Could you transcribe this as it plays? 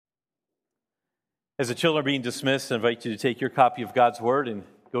As the children are being dismissed, I invite you to take your copy of God's Word and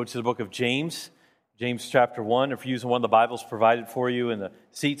go to the book of James, James chapter 1. If you're using one of the Bibles provided for you in the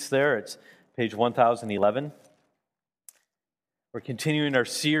seats there, it's page 1011. We're continuing our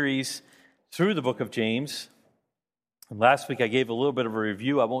series through the book of James. And last week I gave a little bit of a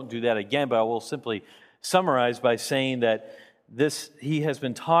review. I won't do that again, but I will simply summarize by saying that he has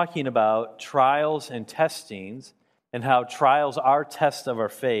been talking about trials and testings and how trials are tests of our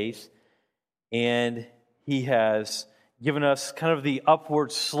faith. And he has given us kind of the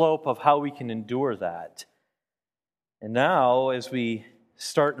upward slope of how we can endure that. And now, as we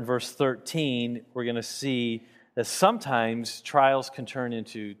start in verse 13, we're going to see that sometimes trials can turn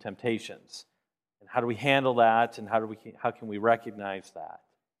into temptations. And how do we handle that, and how can we recognize that?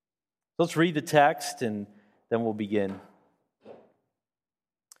 So let's read the text, and then we'll begin.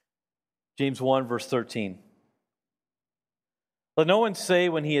 James 1, verse 13. Let no one say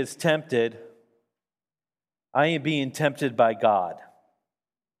when he is tempted, I am being tempted by God.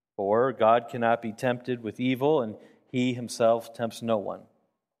 For God cannot be tempted with evil, and he himself tempts no one.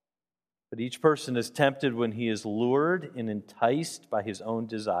 But each person is tempted when he is lured and enticed by his own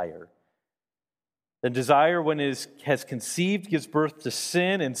desire. Then desire, when it has conceived, gives birth to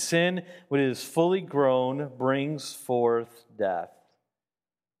sin, and sin, when it is fully grown, brings forth death.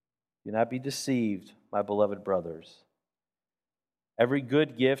 Do not be deceived, my beloved brothers. Every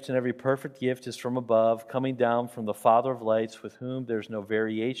good gift and every perfect gift is from above, coming down from the Father of lights, with whom there is no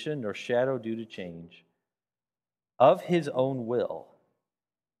variation nor shadow due to change. Of his own will,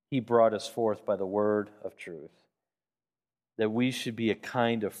 he brought us forth by the word of truth, that we should be a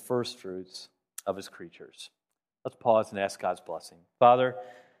kind of firstfruits of his creatures. Let's pause and ask God's blessing. Father,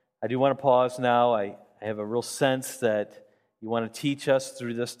 I do want to pause now. I have a real sense that you want to teach us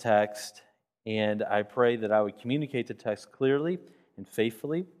through this text, and I pray that I would communicate the text clearly and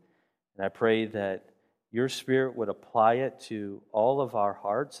faithfully, and I pray that your Spirit would apply it to all of our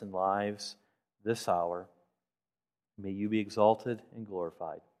hearts and lives this hour. May you be exalted and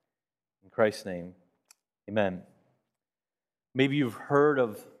glorified. In Christ's name, amen. Maybe you've heard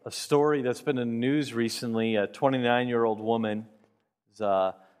of a story that's been in the news recently. A 29-year-old woman,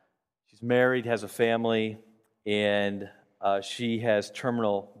 she's married, has a family, and she has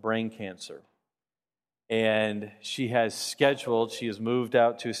terminal brain cancer. And she has moved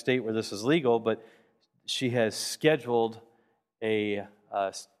out to a state where this is legal, but she has scheduled a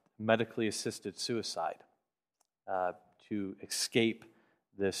medically assisted suicide to escape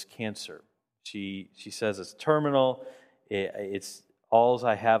this cancer. She says it's terminal. It's all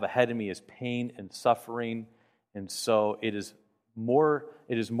I have ahead of me is pain and suffering, and so it is more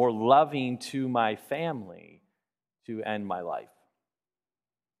loving to my family to end my life.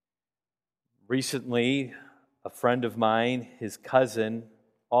 Recently, a friend of mine, his cousin,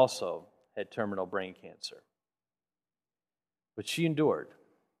 also had terminal brain cancer. But she endured,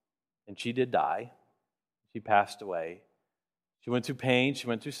 and she did die. She passed away. She went through pain, she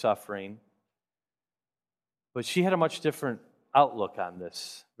went through suffering, but she had a much different outlook on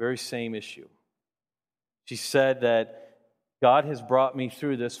this very same issue. She said that God has brought me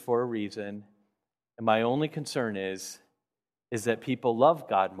through this for a reason, and my only concern is that people love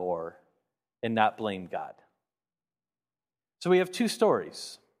God more and not blame God. So we have two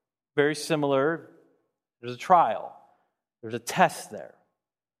stories, very similar. There's a trial. There's a test there.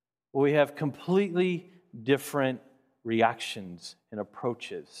 But we have completely different reactions and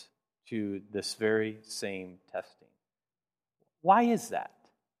approaches to this very same testing. Why is that?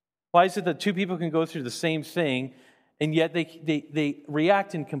 Why is it that two people can go through the same thing and yet they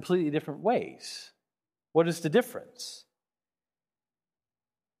react in completely different ways? What is the difference?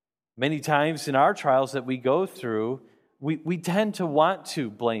 Many times in our trials that we go through, we tend to want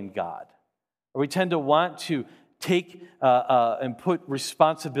to blame God, or we tend to want to take and put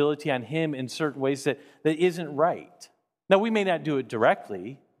responsibility on Him in certain ways that isn't right. Now, we may not do it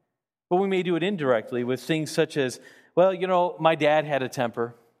directly, but we may do it indirectly with things such as, well, my dad had a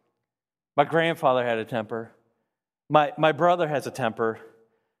temper, my grandfather had a temper, my brother has a temper,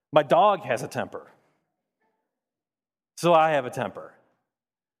 my dog has a temper, so I have a temper.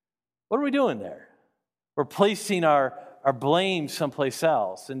 What are we doing there? We're placing our blame someplace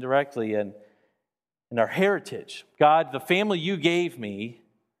else indirectly in our heritage. God, the family you gave me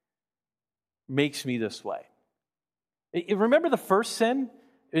makes me this way. Remember the first sin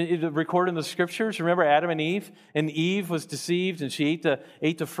recorded in the scriptures? Remember Adam and Eve? And Eve was deceived and she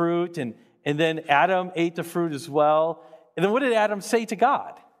ate the fruit, and then Adam ate the fruit as well. And then what did Adam say to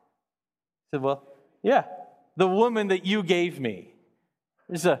God? He said, well, yeah, the woman that you gave me.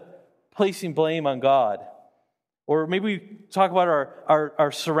 There's a placing blame on God. Or maybe we talk about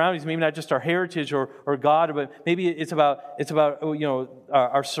our surroundings, maybe not just our heritage or God, but maybe it's about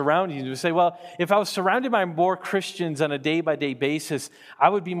our surroundings. We say, well, if I was surrounded by more Christians on a day-by-day basis, I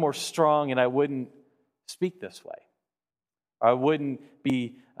would be more strong and I wouldn't speak this way. I wouldn't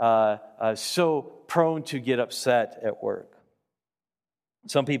be so prone to get upset at work.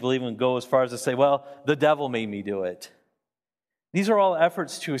 Some people even go as far as to say, well, the devil made me do it. These are all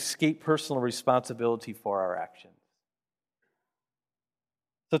efforts to escape personal responsibility for our actions.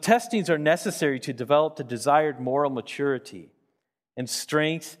 So testings are necessary to develop the desired moral maturity and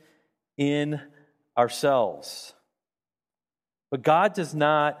strength in ourselves. But God does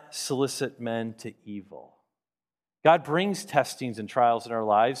not solicit men to evil. God brings testings and trials in our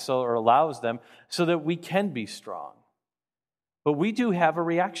lives, or allows them, so that we can be strong. But we do have a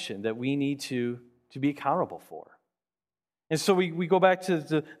reaction that we need to be accountable for. And so we go back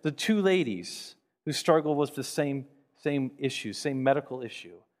to the two ladies who struggled with the same issue, same medical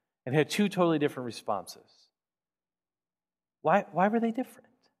issue, and had two totally different responses. Why were they different?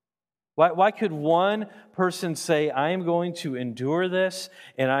 Why could one person say, I am going to endure this,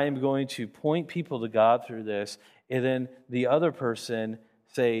 and I am going to point people to God through this, and then the other person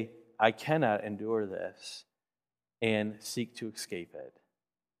say, I cannot endure this, and seek to escape it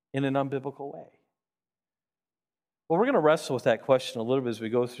in an unbiblical way? Well, we're going to wrestle with that question a little bit as we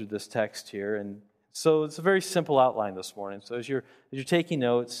go through this text here. And so it's a very simple outline this morning. So as you're taking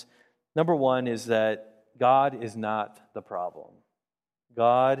notes, number one is that God is not the problem.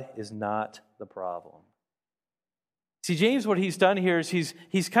 God is not the problem. See, James, what he's done here is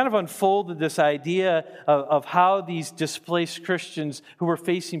he's kind of unfolded this idea of how these displaced Christians who were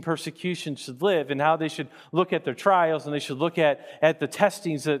facing persecution should live, and how they should look at their trials, and they should look at the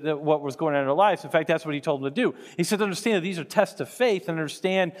testings, that what was going on in their lives. In fact, that's what he told them to do. He said, understand that these are tests of faith, and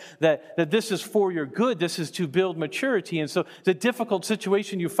understand that this is for your good. This is to build maturity. And so the difficult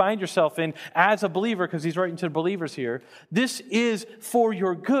situation you find yourself in as a believer, because he's writing to the believers here, this is for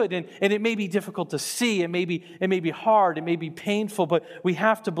your good. And it may be difficult to see. It may be hard. It may be painful, but we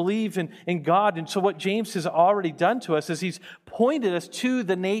have to believe in God. And so what James has already done to us is he's pointed us to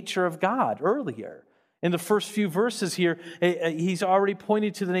the nature of God earlier. In the first few verses here, he's already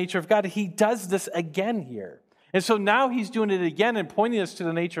pointed to the nature of God. He does this again here. And so now he's doing it again and pointing us to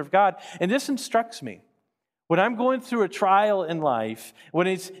the nature of God. And this instructs me. When I'm going through a trial in life, when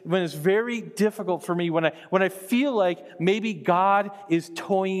it's very difficult for me, when I feel like maybe God is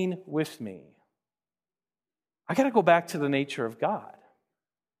toying with me, I got to go back to the nature of God.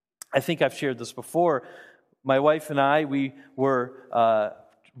 I think I've shared this before. My wife and I, we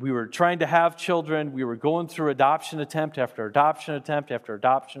were trying to have children. We were going through adoption attempt after adoption attempt after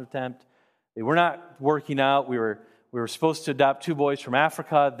adoption attempt. They were not working out. We were supposed to adopt two boys from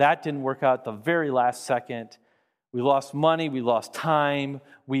Africa. That didn't work out at the very last second. We lost money. We lost time.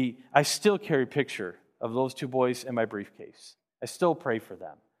 I still carry a picture of those two boys in my briefcase. I still pray for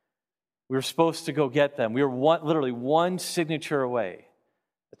them. We were supposed to go get them. We were literally one signature away.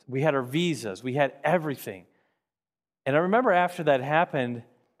 We had our visas. We had everything. And I remember after that happened,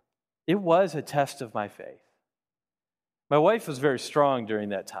 it was a test of my faith. My wife was very strong during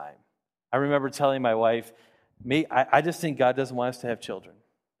that time. I remember telling my wife, I just think God doesn't want us to have children.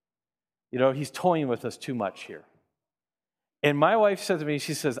 He's toying with us too much here. And my wife said to me,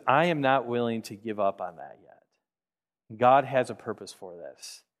 she says, I am not willing to give up on that yet. God has a purpose for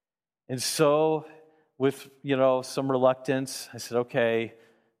this. And so, with, some reluctance, I said, okay,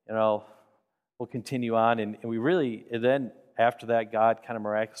 we'll continue on. And then after that, God kind of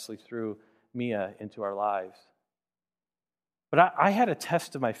miraculously threw Mia into our lives. But I had a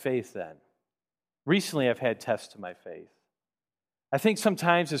test of my faith then. Recently, I've had tests of my faith. I think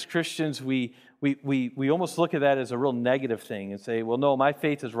sometimes as Christians, we almost look at that as a real negative thing and say, well, no, my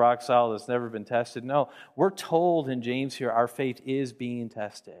faith is rock solid. It's never been tested. No, we're told in James here, our faith is being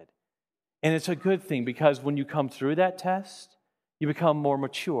tested. And it's a good thing, because when you come through that test, you become more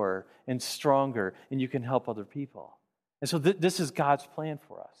mature and stronger, and you can help other people. And so this is God's plan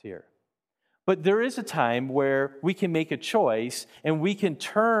for us here. But there is a time where we can make a choice, and we can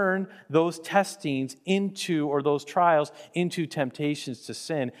turn those testings or those trials into temptations to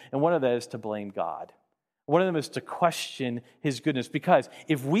sin. And one of that is to blame God. One of them is to question His goodness. Because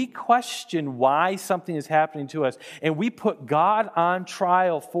if we question why something is happening to us, and we put God on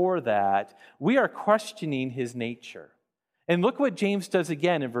trial for that, we are questioning His nature. And look what James does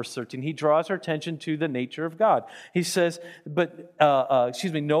again in verse 13. He draws our attention to the nature of God. He says,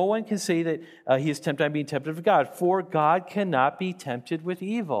 no one can say that he is tempted by being tempted of God, for God cannot be tempted with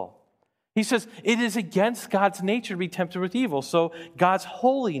evil. He says it is against God's nature to be tempted with evil. So God's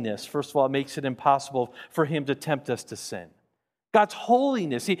holiness, first of all, makes it impossible for him to tempt us to sin. God's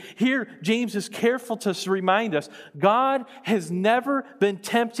holiness. Here, James is careful to remind us, God has never been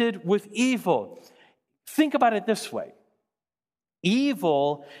tempted with evil. Think about it this way.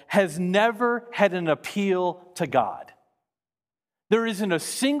 Evil has never had an appeal to God. There isn't a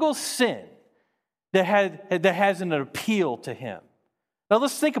single sin that has an appeal to him. Now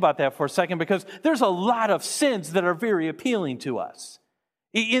let's think about that for a second, because there's a lot of sins that are very appealing to us.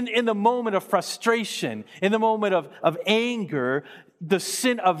 In the moment of frustration, in the moment of anger, the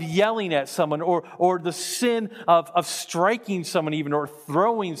sin of yelling at someone or the sin of striking someone even, or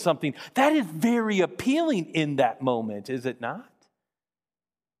throwing something, that is very appealing in that moment, is it not?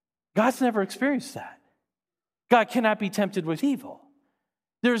 God's never experienced that. God cannot be tempted with evil.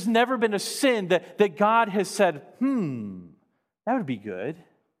 There's never been a sin that God has said, that would be good.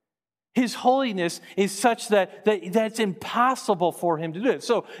 His holiness is such that's impossible for him to do it.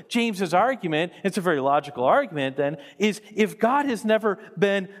 So James's argument, it's a very logical argument then, is if God has never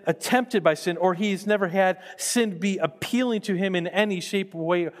been tempted by sin, or he's never had sin be appealing to him in any shape,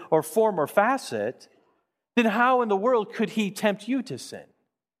 way, or form or facet, then how in the world could he tempt you to sin?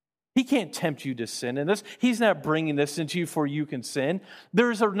 He can't tempt you to sin in this. He's not bringing this into you for you can sin.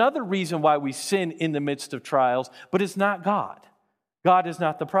 There's another reason why we sin in the midst of trials, but it's not God. God is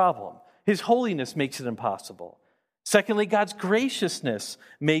not the problem. His holiness makes it impossible. Secondly, God's graciousness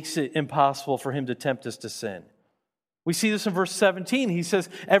makes it impossible for him to tempt us to sin. We see this in verse 17. He says,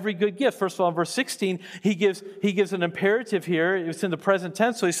 every good gift. First of all, in verse 16, he gives an imperative here. It's in the present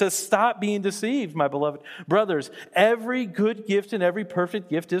tense. So he says, stop being deceived, my beloved brothers. Every good gift and every perfect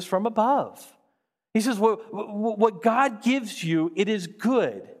gift is from above. He says, what God gives you, it is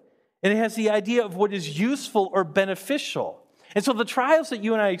good. And it has the idea of what is useful or beneficial. And so the trials that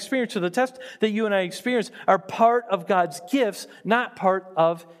you and I experience, or the tests that you and I experience, are part of God's gifts, not part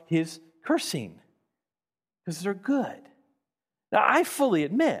of his cursing. Because they're good. Now, I fully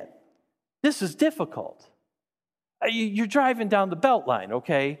admit, this is difficult. You're driving down the Beltline,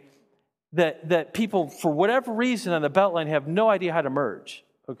 okay? That people, for whatever reason on the Beltline, have no idea how to merge,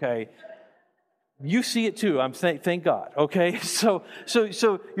 okay? You see it too, thank God, okay? So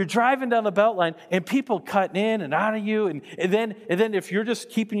you're driving down the Beltline, and people cutting in and out of you, and then if you're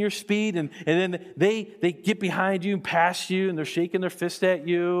just keeping your speed, and then they get behind you and pass you, and they're shaking their fist at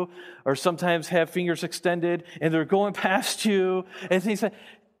you, or sometimes have fingers extended, and they're going past you, and things like that.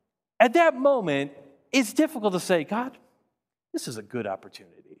 At that moment, it's difficult to say, God, this is a good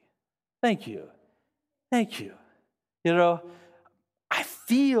opportunity. Thank you. You know, I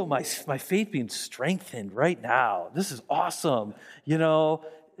feel my faith being strengthened right now. This is awesome. You know,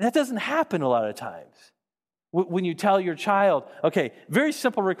 that doesn't happen a lot of times. When you tell your child, okay, very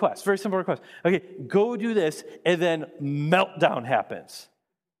simple request. Okay, go do this, and then meltdown happens.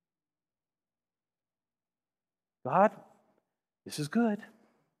 God, this is good.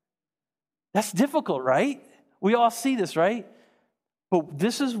 That's difficult, right? We all see this, right? But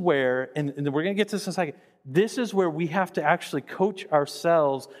this is where, and we're going to get to this in a second, this is where we have to actually coach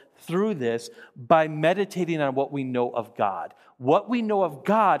ourselves through this by meditating on what we know of God. What we know of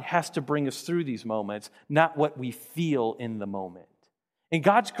God has to bring us through these moments, not what we feel in the moment. In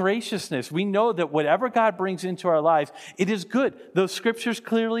God's graciousness, we know that whatever God brings into our lives, it is good. The scriptures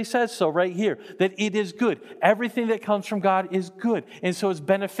clearly says so right here, that it is good. Everything that comes from God is good. And so it's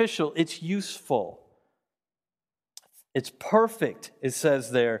beneficial. It's useful. It's perfect, it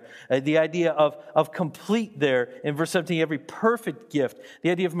says there. The idea of complete there in verse 17, every perfect gift. The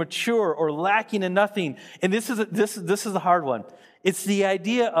idea of mature or lacking in nothing. And this is the hard one. It's the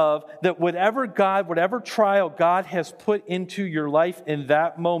idea of that whatever trial God has put into your life in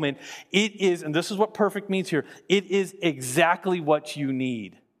that moment, it is, and this is what perfect means here, it is exactly what you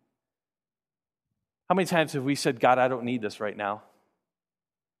need. How many times have we said, God, I don't need this right now?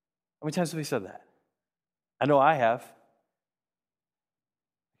 How many times have we said that? I know I have.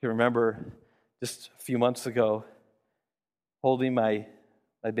 I can remember just a few months ago holding my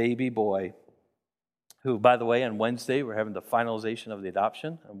baby boy, who, by the way, on Wednesday, we're having the finalization of the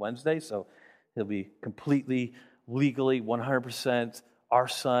adoption on Wednesday, so he'll be completely, legally, 100% our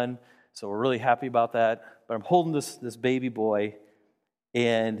son, so we're really happy about that. But I'm holding this baby boy,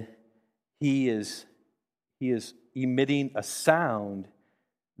 and he is emitting a sound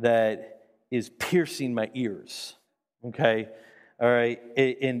that is piercing my ears, okay? All right,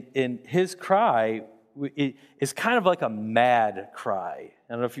 in his cry, it's kind of like a mad cry.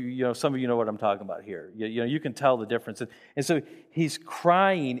 I don't know if some of you know what I'm talking about here. You can tell the difference. And so he's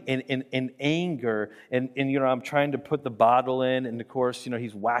crying in anger, and I'm trying to put the bottle in, and of course,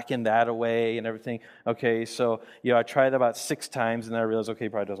 he's whacking that away and everything. Okay, so, I tried about 6 times, and then I realized, okay, he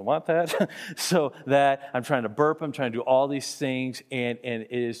probably doesn't want that. So that, I'm trying to burp, I'm trying to do all these things, and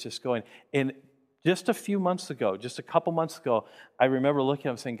it is just going. And just a couple months ago, I remember looking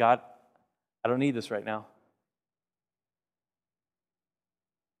at him saying, God, I don't need this right now.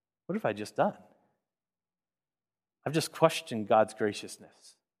 What have I just done? I've just questioned God's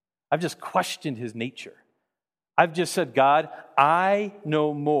graciousness. I've just questioned his nature. I've just said, God, I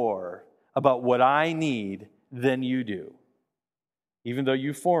know more about what I need than you do. Even though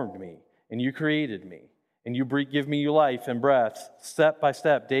you formed me and you created me and you give me life and breath step by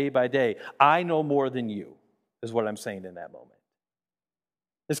step, day by day, I know more than you, is what I'm saying in that moment.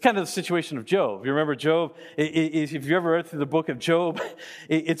 It's kind of the situation of Job. You remember Job? If you ever read through the book of Job,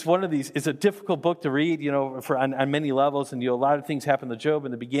 it's one of these. It's a difficult book to read, on many levels, and a lot of things happen to Job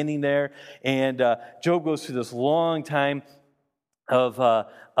in the beginning there. And Job goes through this long time of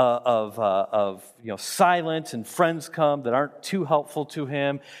silence, and friends come that aren't too helpful to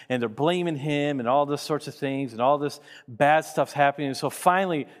him, and they're blaming him, and all this sorts of things, and all this bad stuff's happening. And so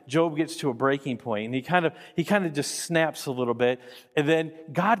finally, Job gets to a breaking point, and he kind of just snaps a little bit, and then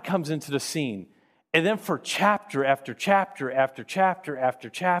God comes into the scene. And then for chapter after chapter after chapter after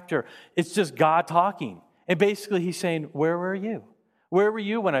chapter, it's just God talking. And basically he's saying, where were you? Where were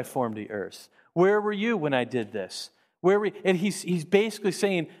you when I formed the earth? Where were you when I did this? And he's basically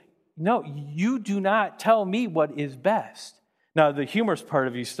saying, no, you do not tell me what is best. Now, the humorous part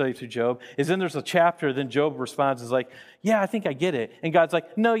of you study through Job is then there's a chapter, then Job responds is like, yeah, I think I get it. And God's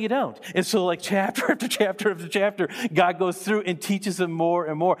like, no, you don't. And so like chapter after chapter after chapter, God goes through and teaches him more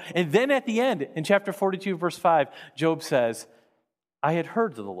and more. And then at the end, in chapter 42, verse 5, Job says, I had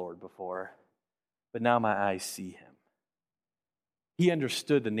heard of the Lord before, but now my eyes see him. He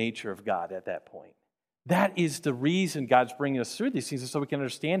understood the nature of God at that point. That is the reason God's bringing us through these things, is so we can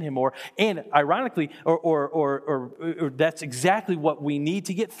understand him more. And ironically, or that's exactly what we need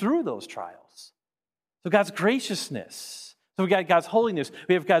to get through those trials. So God's graciousness. So we got God's holiness.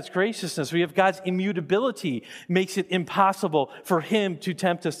 We have God's graciousness. We have God's immutability. Makes it impossible for him to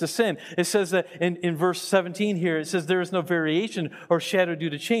tempt us to sin. It says that in verse 17 here, it says there is no variation or shadow due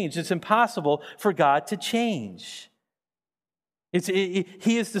to change. It's impossible for God to change.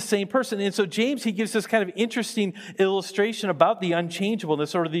 He is the same person. And so James, he gives this kind of interesting illustration about the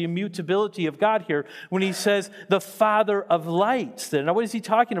unchangeableness or the immutability of God here when he says the Father of lights. Now, what is he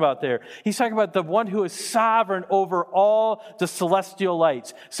talking about there? He's talking about the one who is sovereign over all the celestial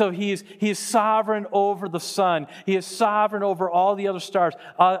lights. So he is sovereign over the sun. He is sovereign over all the other stars,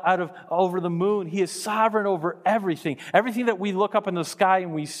 over the moon. He is sovereign over everything. Everything that we look up in the sky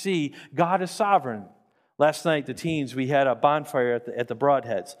and we see, God is sovereign. Last night, the teens, we had a bonfire at the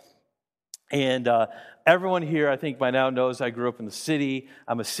Broadheads. And everyone here, I think by now, knows I grew up in the city.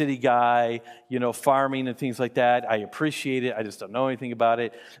 I'm a city guy, farming and things like that. I appreciate it. I just don't know anything about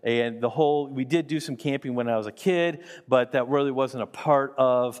it. And we did do some camping when I was a kid, but that really wasn't a part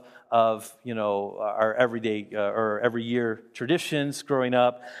of our everyday or every year traditions growing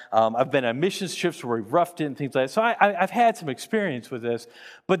up. I've been on missions trips where we've roughed it and things like that. So I've had some experience with this,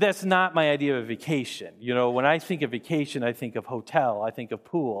 but that's not my idea of vacation. When I think of vacation, I think of hotel, I think of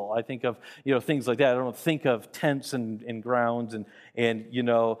pool, I think of things like that. I don't think of tents and grounds and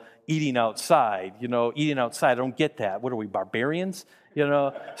eating outside. Eating outside, I don't get that. What are we, barbarians?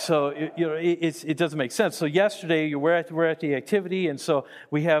 So it doesn't make sense. So yesterday we're at the activity, and so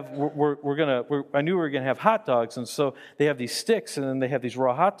I knew we were gonna have hot dogs, and so they have these sticks, and then they have these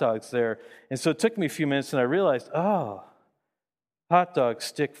raw hot dogs there, and so it took me a few minutes, and I realized, hot dog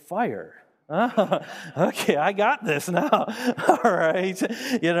stick fire. Oh, okay, I got this now. All right,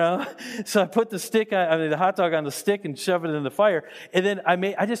 So I put the hot dog on the stick and shove it in the fire, and then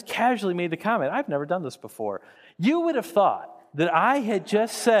I just casually made the comment. I've never done this before. You would have thought that I had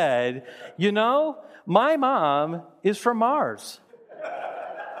just said, my mom is from Mars.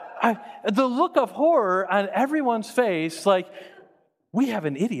 The look of horror on everyone's face, like, we have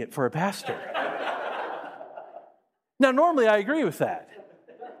an idiot for a pastor. Now, normally I agree with that.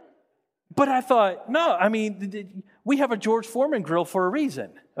 But I thought, no, we have a George Foreman grill for a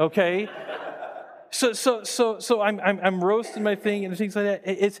reason, okay? So I'm roasting my thing and things like that.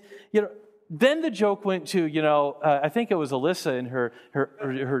 It's, Then the joke went to, I think it was Alyssa in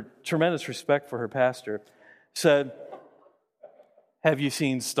her tremendous respect for her pastor, said, have you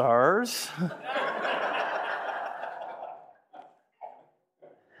seen stars?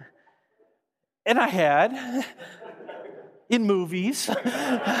 And I had. in movies.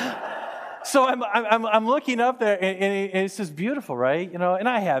 So I'm looking up there, and it's just beautiful, right? You know, and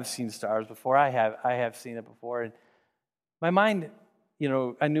I have seen stars before. I have seen it before, and my mind, you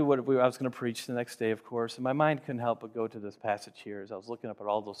know, I knew what I was going to preach the next day, of course, and my mind couldn't help but go to this passage here as I was looking up at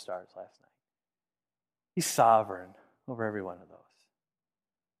all those stars last night. He's sovereign over every one of those.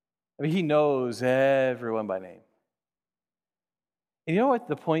 I mean, he knows everyone by name. And you know what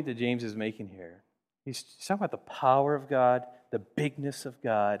the point that James is making here? He's talking about the power of God, the bigness of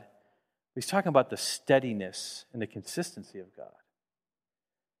God. He's talking about the steadiness and the consistency of God.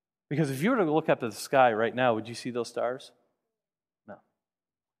 Because if you were to look up at the sky right now, would you see those stars? No.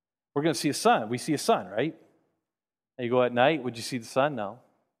 We're going to see a sun. We see a sun, right? And you go at night, would you see the sun? No.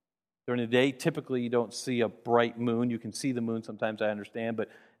 During the day, typically you don't see a bright moon. You can see the moon sometimes, I understand, but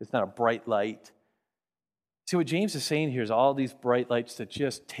it's not a bright light. See, what James is saying here is all these bright lights that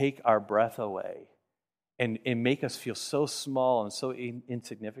just take our breath away and make us feel so small and so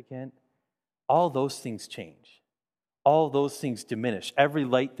insignificant. All those things change. All those things diminish. Every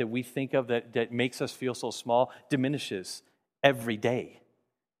light that we think of that makes us feel so small diminishes every day.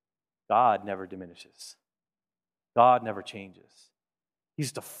 God never diminishes. God never changes.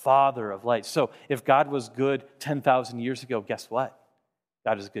 He's the Father of light. So if God was good 10,000 years ago, guess what?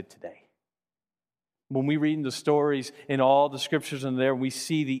 God is good today. When we read in the stories in all the scriptures in there, we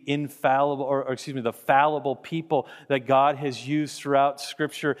see the the fallible people that God has used throughout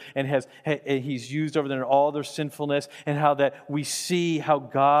Scripture and He's used over there in all their sinfulness, and how that we see how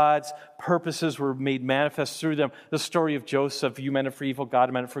God's purposes were made manifest through them. The story of Joseph, you meant it for evil,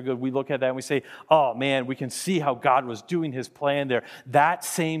 God meant it for good. We look at that and we say, oh man, we can see how God was doing His plan there. That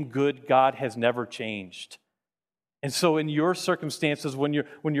same good God has never changed. And so in your circumstances, when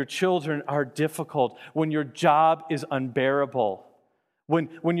your children are difficult, when your job is unbearable,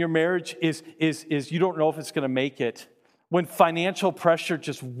 when your marriage is you don't know if it's going to make it, when financial pressure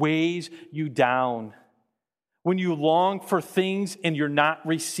just weighs you down, when you long for things and you're not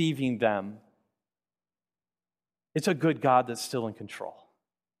receiving them, it's a good God that's still in control.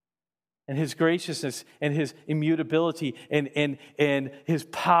 And His graciousness and His immutability and His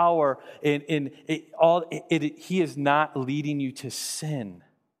power He is not leading you to sin.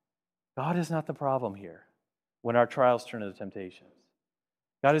 God is not the problem here when our trials turn into temptations.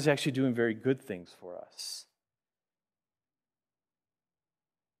 God is actually doing very good things for us.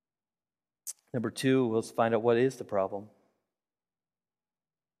 Number 2, let's find out what is the problem.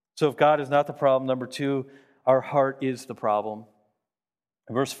 So if God is not the problem, number 2, our heart is the problem.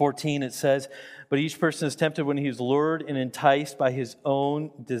 In verse 14 it says, but each person is tempted when he is lured and enticed by his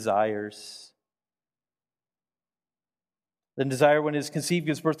own desires. Then desire, when it is conceived,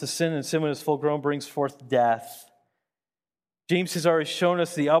 gives birth to sin, and sin, when it is full grown, brings forth death. James has already shown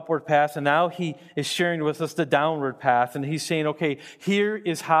us the upward path, and now he is sharing with us the downward path. And he's saying, okay,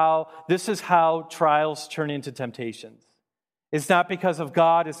 this is how trials turn into temptations. It's not because of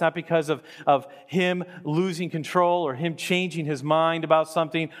God. It's not because of Him losing control or Him changing His mind about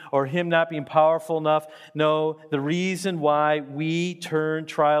something or Him not being powerful enough. No, the reason why we turn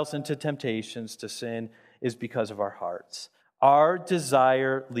trials into temptations to sin is because of our hearts. Our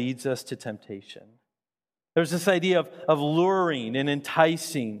desire leads us to temptation. There's this idea of luring and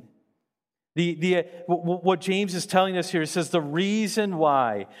enticing. What James is telling us here, he says the reason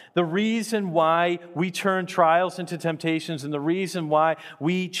why we turn trials into temptations and the reason why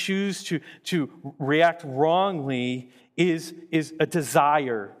we choose to react wrongly is a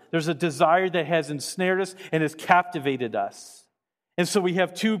desire. There's a desire that has ensnared us and has captivated us. And so we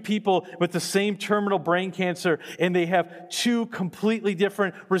have two people with the same terminal brain cancer, and they have two completely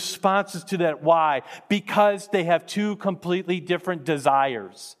different responses to that. Why? Because they have two completely different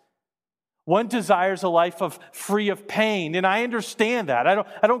desires. One desires a life free of pain, and I understand that.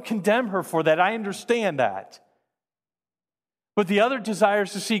 I don't condemn her for that. I understand that. But the other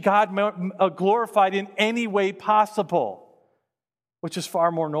desires to see God glorified in any way possible, which is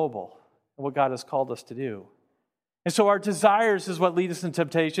far more noble than what God has called us to do. And so our desires is what lead us into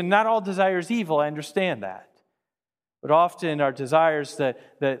temptation. Not all desire is evil, I understand that. But often our desires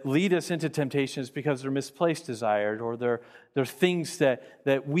that lead us into temptation is because they're misplaced desires, or they're things that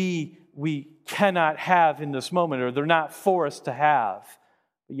we cannot have in this moment, or they're not for us to have,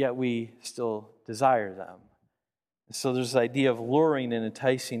 but yet we still desire them. So there's this idea of luring and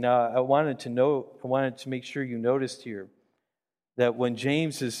enticing. Now, I wanted to make sure you noticed here that when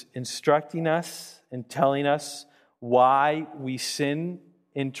James is instructing us and telling us why we sin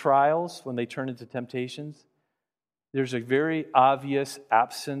in trials when they turn into temptations, there's a very obvious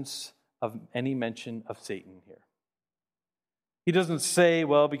absence of any mention of Satan here. He doesn't say,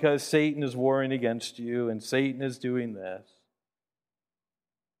 well, because Satan is warring against you and Satan is doing this.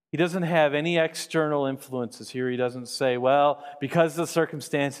 He doesn't have any external influences here. He doesn't say, well, because of the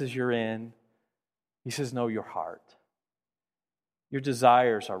circumstances you're in. He says, no, your heart. Your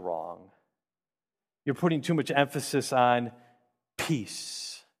desires are wrong. You're putting too much emphasis on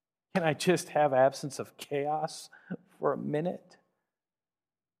peace. Can I just have absence of chaos for a minute?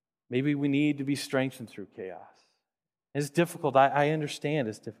 Maybe we need to be strengthened through chaos. It's difficult. I understand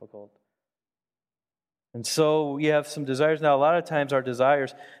it's difficult. And so we have some desires. Now, a lot of times our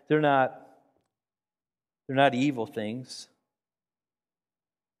desires, they're not evil things.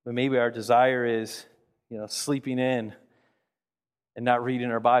 But maybe our desire is, sleeping in and not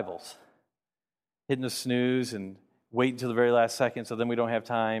reading our Bibles. Hitting the snooze and wait until the very last second so then we don't have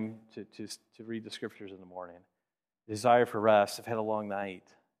time to read the scriptures in the morning. Desire for rest. I've had a long night.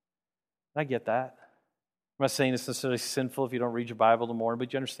 I get that. I'm not saying it's necessarily sinful if you don't read your Bible in the morning,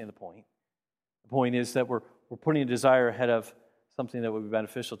 but you understand the point. The point is that we're putting a desire ahead of something that would be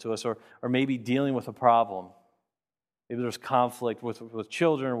beneficial to us, or maybe dealing with a problem. Maybe there's conflict with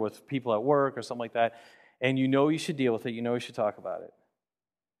children, with people at work, or something like that, and you should deal with it, you should talk about it.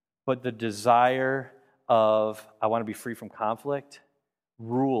 But the desire of, I want to be free from conflict,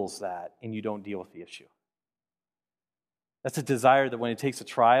 rules that, and you don't deal with the issue. That's a desire that when it takes a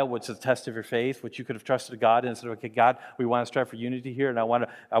trial, which is a test of your faith, which you could have trusted God and said, okay, God, we want to strive for unity here, and I want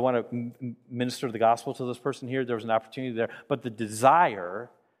to minister the gospel to this person here. There was an opportunity there. But the desire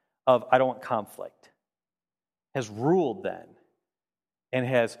of, I don't want conflict, has ruled then and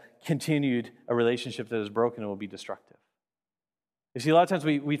has continued a relationship that is broken and will be destructive. You see, a lot of times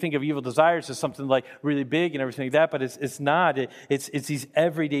we think of evil desires as something like really big and everything like that, but it's not. It's these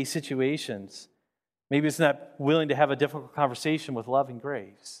everyday situations. Maybe it's not willing to have a difficult conversation with loving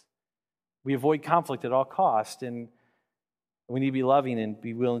grace. We avoid conflict at all costs, and we need to be loving and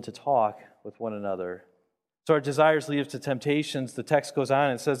be willing to talk with one another. So our desires lead us to temptations. The text goes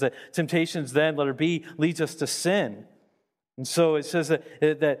on and says that temptations then, letter B, leads us to sin. And so it says that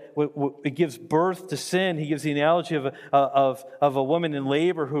it gives birth to sin. He gives the analogy of a woman in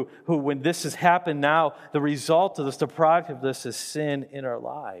labor who, when this has happened now, the result of this, the product of this is sin in our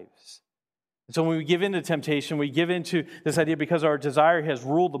lives. So when we give in to temptation, we give into this idea because our desire has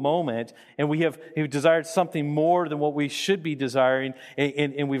ruled the moment, and we've desired something more than what we should be desiring,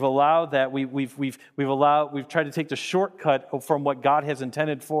 and we've allowed that. We've tried to take the shortcut from what God has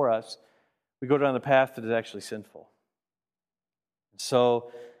intended for us. We go down the path that is actually sinful.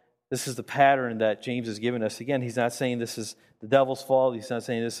 So this is the pattern that James has given us. Again, he's not saying this is the devil's fault. He's not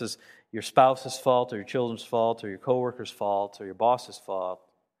saying this is your spouse's fault or your children's fault or your coworker's fault or your boss's fault.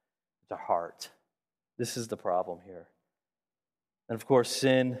 It's our heart. This is the problem here. And of course,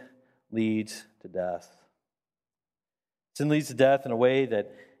 sin leads to death. Sin leads to death in a way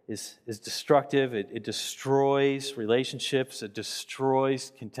that is destructive. It destroys relationships. It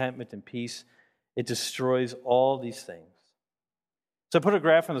destroys contentment and peace. It destroys all these things. So I put a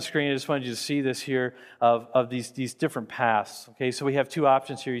graph on the screen. I just wanted you to see this here of these different paths. Okay, so we have two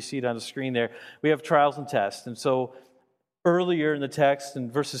options here. You see it on the screen there. We have trials and tests. And so earlier in the text,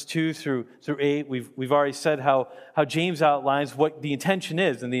 in verses 2 through 8, we've already said how James outlines what the intention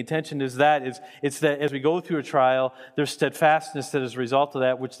is. And the intention is that it's that as we go through a trial, there's steadfastness that is a result of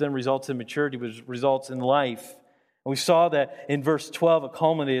that, which then results in maturity, which results in life. And we saw that in verse 12, it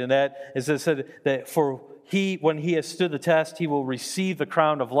culminated in that, as it said that when he has stood the test, he will receive the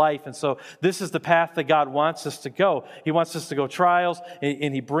crown of life. And so this is the path that God wants us to go. He wants us to go trials,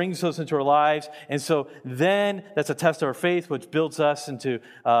 and he brings those into our lives. And so then that's a test of our faith, which builds us into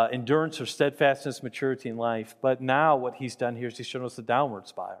endurance or steadfastness, maturity in life. But now what he's done here is he's shown us the downward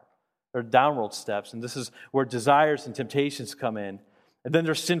spiral, or downward steps. And this is where desires and temptations come in. And then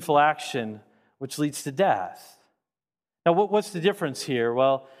there's sinful action, which leads to death. Now, what's the difference here?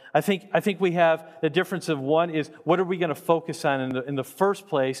 Well, I think we have the difference of one is what are we going to focus on in the first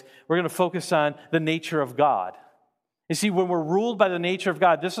place? We're going to focus on the nature of God. You see, when we're ruled by the nature of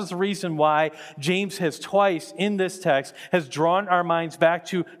God, this is the reason why James has twice in this text has drawn our minds back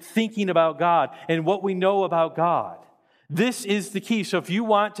to thinking about God and what we know about God. This is the key. So if you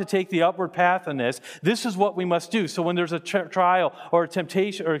want to take the upward path in this is what we must do. So when there's a trial or a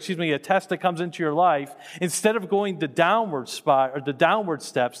temptation, or a test that comes into your life, instead of going the downward spot or the downward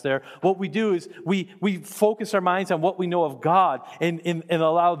steps there, what we do is we focus our minds on what we know of God and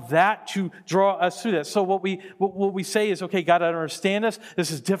allow that to draw us through that. So what we say is, okay, God, I don't understand this.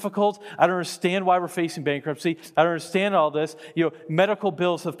 This is difficult. I don't understand why we're facing bankruptcy. I don't understand all this. Medical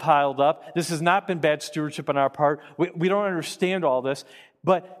bills have piled up. This has not been bad stewardship on our part. We don't understand all this,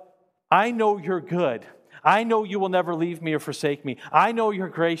 but I know you're good. I know you will never leave me or forsake me. I know you're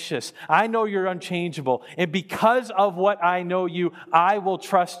gracious. I know you're unchangeable. And because of what I know you, I will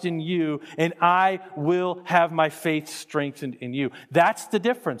trust in you, and I will have my faith strengthened in you. That's the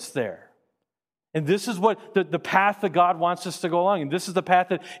difference there. And this is what the path that God wants us to go along. And this is the path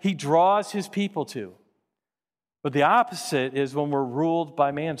that he draws his people to. But the opposite is when we're ruled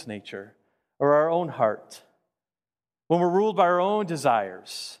by man's nature or our own heart. When we're ruled by our own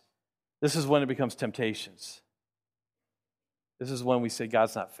desires, this is when it becomes temptations. This is when we say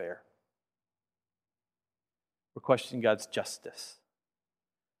God's not fair. We're questioning God's justice.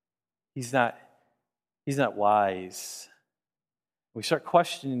 He's not wise. We start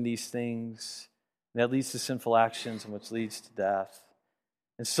questioning these things, and that leads to sinful actions, and which leads to death.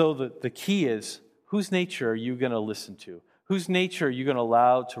 And so the key is, whose nature are you going to listen to? Whose nature are you going to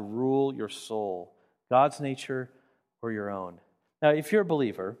allow to rule your soul? God's nature or your own? Now, if you're a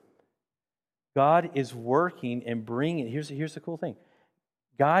believer, God is working and bringing, here's the cool thing.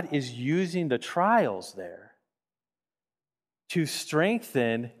 God is using the trials there to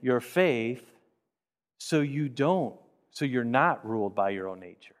strengthen your faith so you're not ruled by your own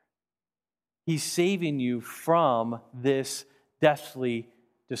nature. He's saving you from this deathly,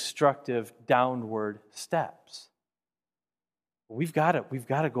 destructive, downward steps. We've got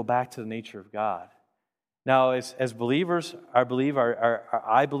to go back to the nature of God. Now, as believers, I believe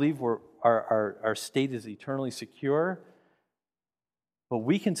our state is eternally secure, but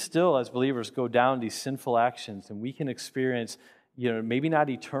we can still, as believers, go down these sinful actions, and we can experience, maybe not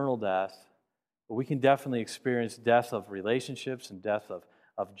eternal death, but we can definitely experience death of relationships and death of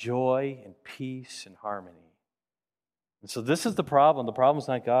joy and peace and harmony. And so this is the problem. The problem is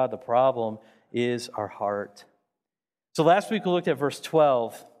not God. The problem is our heart. So last week we looked at verse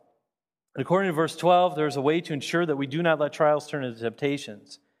 12. And according to verse 12, there's a way to ensure that we do not let trials turn into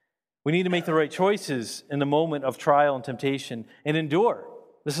temptations. We need to make the right choices in the moment of trial and temptation and endure.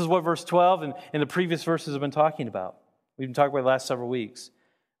 This is what verse 12 and the previous verses have been talking about. We've been talking about it the last several weeks.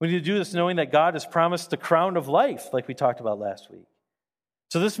 We need to do this knowing that God has promised the crown of life, like we talked about last week.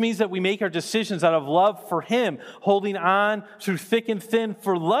 So this means that we make our decisions out of love for him, holding on through thick and thin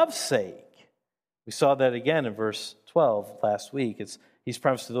for love's sake. We saw that again in verse 12 last week. He's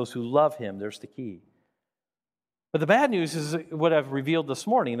promised to those who love him. There's the key. But the bad news is what I've revealed this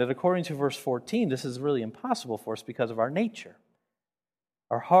morning, that according to verse 14, this is really impossible for us because of our nature.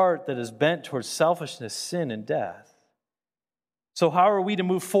 Our heart that is bent towards selfishness, sin, and death. So how are we to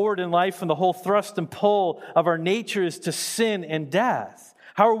move forward in life when the whole thrust and pull of our nature is to sin and death?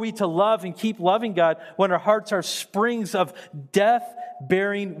 How are we to love and keep loving God when our hearts are springs of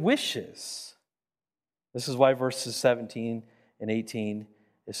death-bearing wishes? This is why verses 17 and 18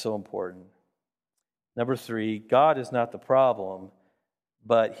 is so important. Number 3, God is not the problem,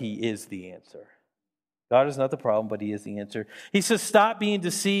 but he is the answer. God is not the problem, but he is the answer. He says, stop being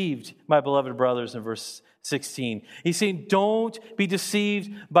deceived, my beloved brothers, in verse 16. He's saying, don't be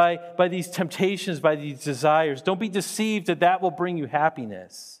deceived by these temptations, by these desires. Don't be deceived that will bring you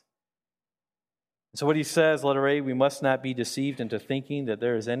happiness. So what he says, letter A, we must not be deceived into thinking that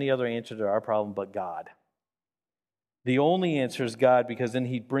there is any other answer to our problem but God. The only answer is God, because then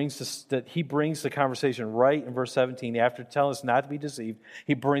he brings the conversation right in verse 17. After telling us not to be deceived,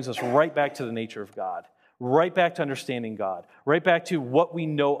 he brings us right back to the nature of God, right back to understanding God, right back to what we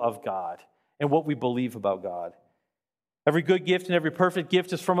know of God and what we believe about God. Every good gift and every perfect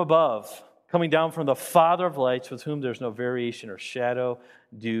gift is from above, coming down from the Father of lights, with whom there's no variation or shadow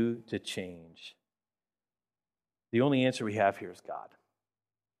due to change. The only answer we have here is God.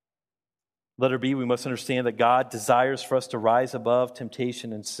 Letter B, we must understand that God desires for us to rise above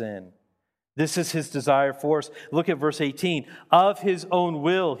temptation and sin. This is his desire for us. Look at verse 18. Of his own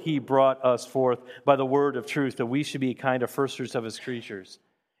will he brought us forth by the word of truth, that we should be a kind of first fruits of his creatures.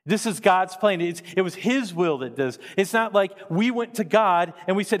 This is God's plan. It was his will that does. It's not like we went to God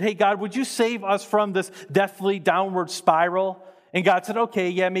and we said, hey, God, would you save us from this deathly downward spiral? And God said, okay,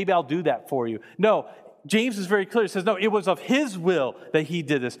 yeah, maybe I'll do that for you. No. James is very clear. He says, no, it was of his will that he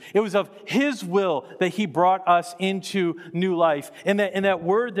did this. It was of his will that he brought us into new life. And that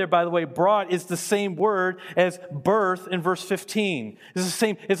word there, by the way, brought, is the same word as birth in verse 15. It's the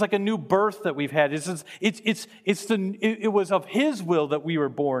same. It's like a new birth that we've had. It was of his will that we were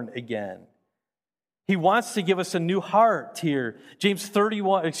born again. He wants to give us a new heart here.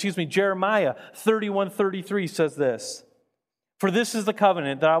 Jeremiah 31:33 says this. For this is the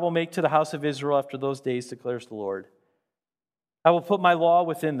covenant that I will make to the house of Israel after those days, declares the Lord. I will put my law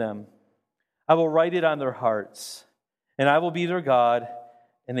within them. I will write it on their hearts. And I will be their God,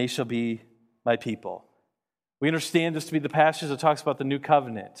 and they shall be my people. We understand this to be the passage that talks about the new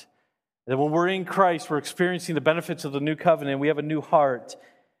covenant. That when we're in Christ, we're experiencing the benefits of the new covenant. We have a new heart.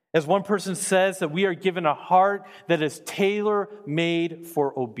 As one person says, that we are given a heart that is tailor-made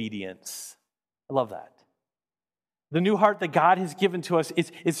for obedience. I love that. The new heart that God has given to us,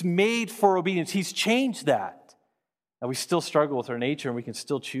 it's made for obedience. He's changed that. Now, we still struggle with our nature and we can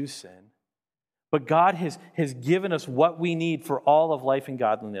still choose sin. But God has given us what we need for all of life and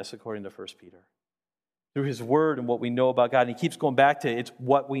godliness, according to 1 Peter. Through His Word and what we know about God. And he keeps going back to it's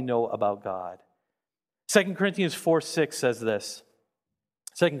what we know about God. 2 Corinthians 4:6 says this.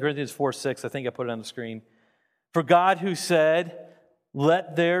 2 Corinthians 4:6, I think I put it on the screen. For God who said,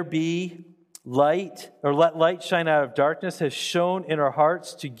 let there be light, or let light shine out of darkness, has shone in our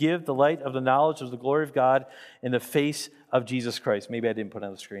hearts to give the light of the knowledge of the glory of God in the face of Jesus Christ. Maybe I didn't put it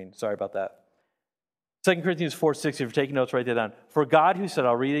on the screen. Sorry about that. 2 Corinthians 4:6, if you're taking notes, write that down. For God who said,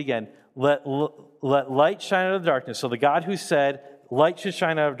 I'll read it again, let light shine out of darkness. So the God who said, light should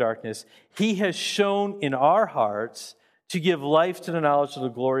shine out of darkness, He has shone in our hearts to give life to the knowledge of the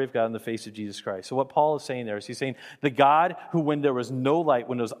glory of God in the face of Jesus Christ. So what Paul is saying there is he's saying, the God who, when there was no light,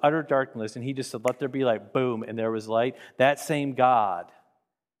 when there was utter darkness, and He just said, let there be light, boom, and there was light, that same God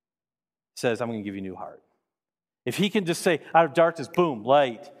says, I'm going to give you a new heart. If He can just say, out of darkness, boom,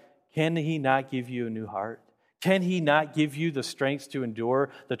 light, can He not give you a new heart? Can He not give you the strength to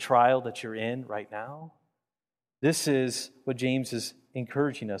endure the trial that you're in right now? This is what James is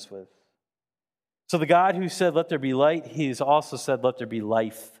encouraging us with. So the God who said, let there be light, He has also said, let there be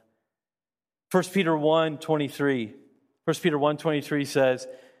life. 1 Peter 1:23 says,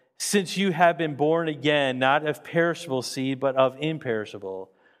 since you have been born again, not of perishable seed, but of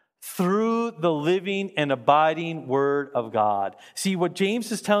imperishable, through the living and abiding Word of God. See, what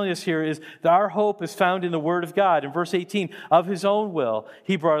James is telling us here is that our hope is found in the Word of God. In verse 18, of His own will,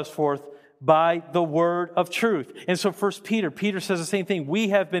 He brought us forth by the word of truth. And so 1 Peter says the same thing. We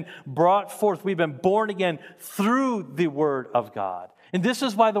have been brought forth. We've been born again through the Word of God. And this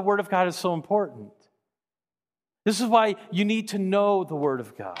is why the Word of God is so important. This is why you need to know the Word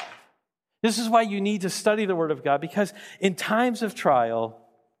of God. This is why you need to study the Word of God, because in times of trial,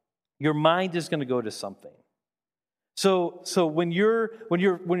 your mind is going to go to something. So when you're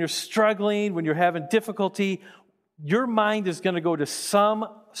struggling, when you're having difficulty, your mind is going to go to some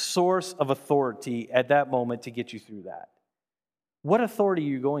source of authority at that moment to get you through that. What authority are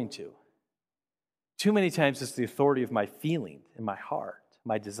you going to? Too many times it's the authority of my feeling in my heart,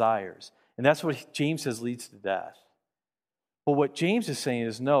 my desires. And that's what James says leads to death. But what James is saying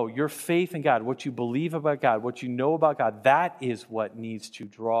is, no, your faith in God, what you believe about God, what you know about God, that is what needs to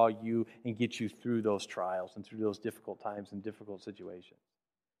draw you and get you through those trials and through those difficult times and difficult situations.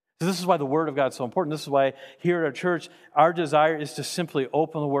 So this is why the Word of God is so important. This is why here at our church, our desire is to simply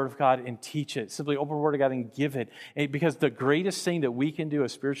open the Word of God and teach it. Simply open the Word of God and give it. Because the greatest thing that we can do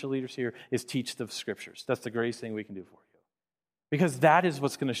as spiritual leaders here is teach the Scriptures. That's the greatest thing we can do for you. Because that is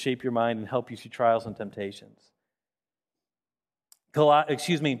what's going to shape your mind and help you through trials and temptations.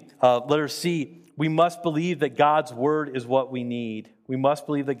 Letter C, we must believe that God's Word is what we need. We must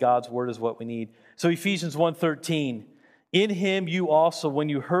believe that God's Word is what we need. So Ephesians 1:13, in Him you also, when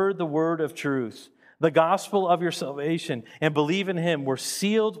you heard the word of truth, the gospel of your salvation, and believe in Him, were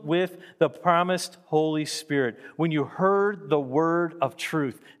sealed with the promised Holy Spirit. When you heard the word of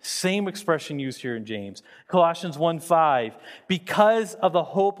truth, same expression used here in James. Colossians 1:5, because of the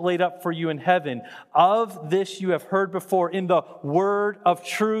hope laid up for you in heaven, of this you have heard before in the word of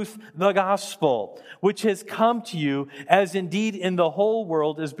truth, the gospel, which has come to you, as indeed in the whole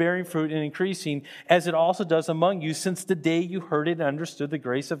world is bearing fruit and increasing, as it also does among you, since the day you heard it and understood the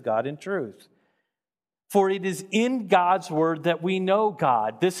grace of God in truth. For it is in God's Word that we know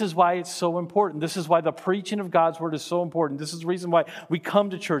God. This is why it's so important. This is why the preaching of God's Word is so important. This is the reason why we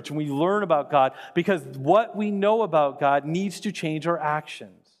come to church and we learn about God, because what we know about God needs to change our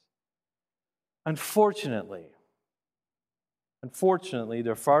actions. Unfortunately,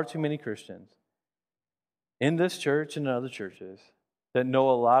 there are far too many Christians in this church and in other churches that know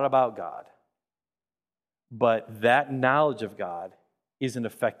a lot about God, but that knowledge of God isn't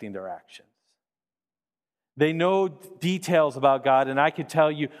affecting their actions. They know details about God, and I could tell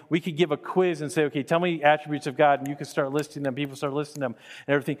you, we could give a quiz and say, okay, tell me attributes of God, and you can start listing them, people start listing them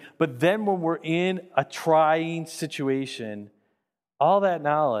and everything. But then when we're in a trying situation, all that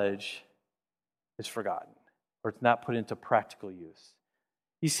knowledge is forgotten, or it's not put into practical use.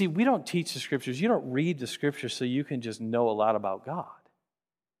 You see, we don't teach the Scriptures. You don't read the Scriptures so you can just know a lot about God.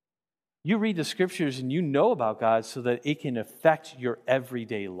 You read the Scriptures and you know about God so that it can affect your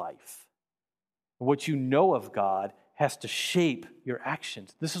everyday life. What you know of God has to shape your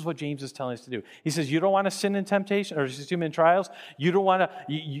actions. This is what James is telling us to do. He says, you don't want to sin in temptation, or in trials. You don't want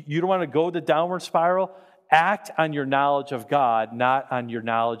to go the downward spiral. Act on your knowledge of God, not on your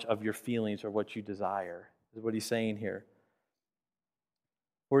knowledge of your feelings or what you desire. Is what he's saying here.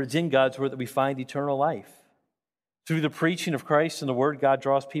 For it's in God's word that we find eternal life. Through the preaching of Christ and the word, God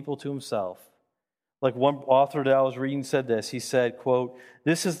draws people to himself. Like one author that I was reading said this. He said, quote,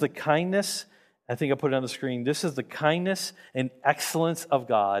 this is the kindness, I think I put it on the screen, this is the kindness and excellence of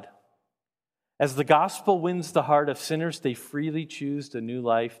God. As the gospel wins the heart of sinners, they freely choose the new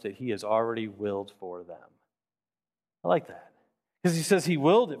life that he has already willed for them. I like that. Because he says he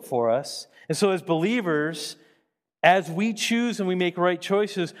willed it for us. And so as believers, as we choose and we make right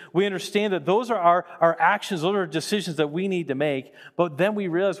choices, we understand that those are our actions, those are decisions that we need to make. But then we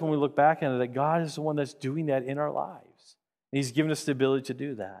realize when we look back on it that God is the one that's doing that in our lives. And he's given us the ability to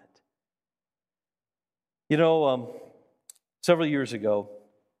do that. You know, several years ago,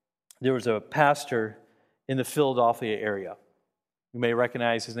 there was a pastor in the Philadelphia area. You may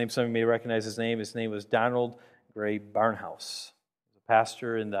recognize his name. Some of you may recognize his name. His name was Donald Gray Barnhouse. He was a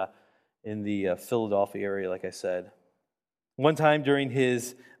pastor in the Philadelphia area, like I said. One time during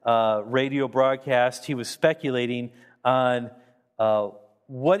his radio broadcast, he was speculating on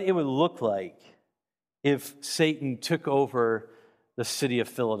what it would look like if Satan took over the city of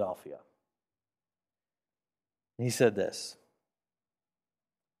Philadelphia. And he said this.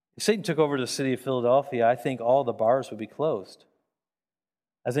 If Satan took over the city of Philadelphia, I think all the bars would be closed.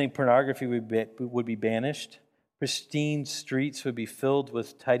 I think pornography would be banished. Pristine streets would be filled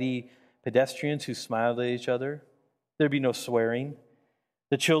with tidy pedestrians who smiled at each other. There'd be no swearing.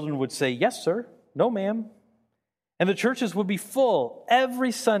 The children would say, yes, sir, no, ma'am. And the churches would be full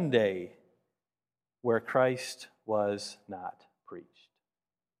every Sunday where Christ was not preached.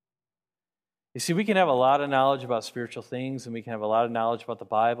 You see, we can have a lot of knowledge about spiritual things, and we can have a lot of knowledge about the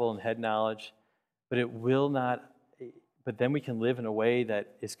Bible and head knowledge, but then we can live in a way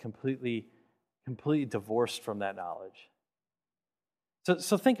that is completely divorced from that knowledge.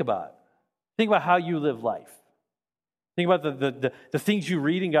 So think about it. Think about how you live life. Think about the things you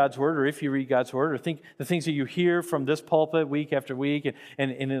read in God's Word, or if you read God's Word, or think the things that you hear from this pulpit week after week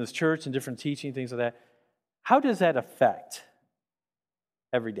and in this church and different teaching, things like that. How does that affect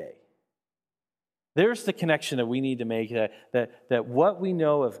every day? There's the connection that we need to make, that what we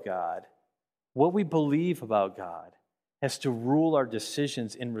know of God, what we believe about God, has to rule our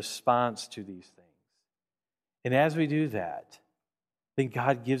decisions in response to these things. And as we do that, then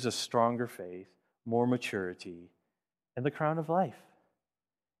God gives us stronger faith, more maturity, and the crown of life.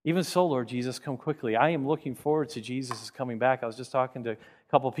 Even so, Lord Jesus, come quickly. I am looking forward to Jesus' coming back. I was just talking to a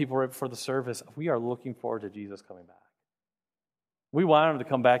couple of people right before the service. We are looking forward to Jesus coming back. We want him to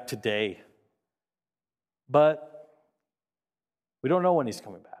come back today. But we don't know when he's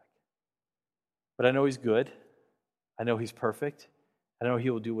coming back. But I know he's good. I know he's perfect. I know he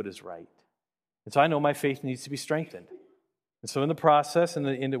will do what is right. And so I know my faith needs to be strengthened. And so in the process,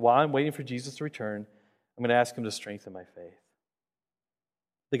 while I'm waiting for Jesus to return, I'm going to ask him to strengthen my faith.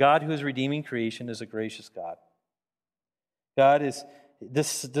 The God who is redeeming creation is a gracious God. God is,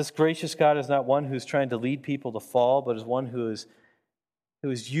 this gracious God is not one who's trying to lead people to fall, but is one who is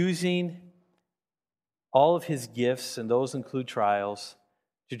using all of his gifts, and those include trials,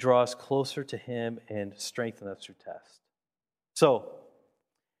 to draw us closer to him and strengthen us through tests. So,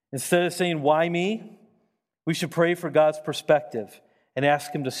 instead of saying, why me? We should pray for God's perspective and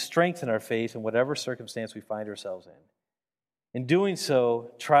ask him to strengthen our faith in whatever circumstance we find ourselves in. In doing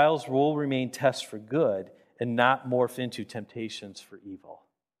so, trials will remain tests for good and not morph into temptations for evil.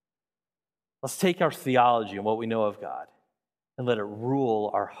 Let's take our theology and what we know of God and let it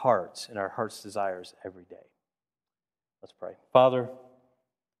rule our hearts and our heart's desires every day. Let's pray. Father,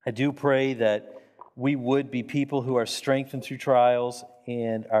 I do pray that we would be people who are strengthened through trials,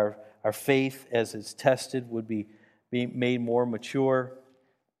 and our faith, as it's tested, would be made more mature.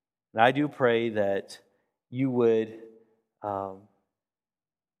 And I do pray that you would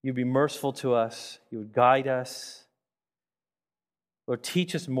you'd be merciful to us, you would guide us. Lord,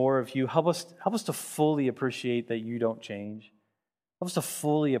 teach us more of you. Help us to fully appreciate that you don't change. Help us to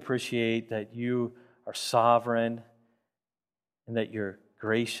fully appreciate that you are sovereign and that you're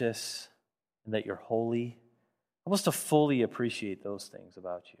gracious and that you're holy. Help us to fully appreciate those things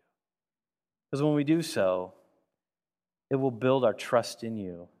about you. Because when we do so, it will build our trust in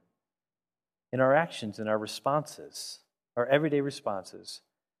you, in our actions, in our responses. Our everyday responses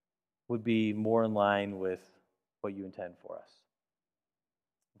would be more in line with what you intend for us.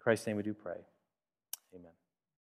 In Christ's name we do pray. Amen.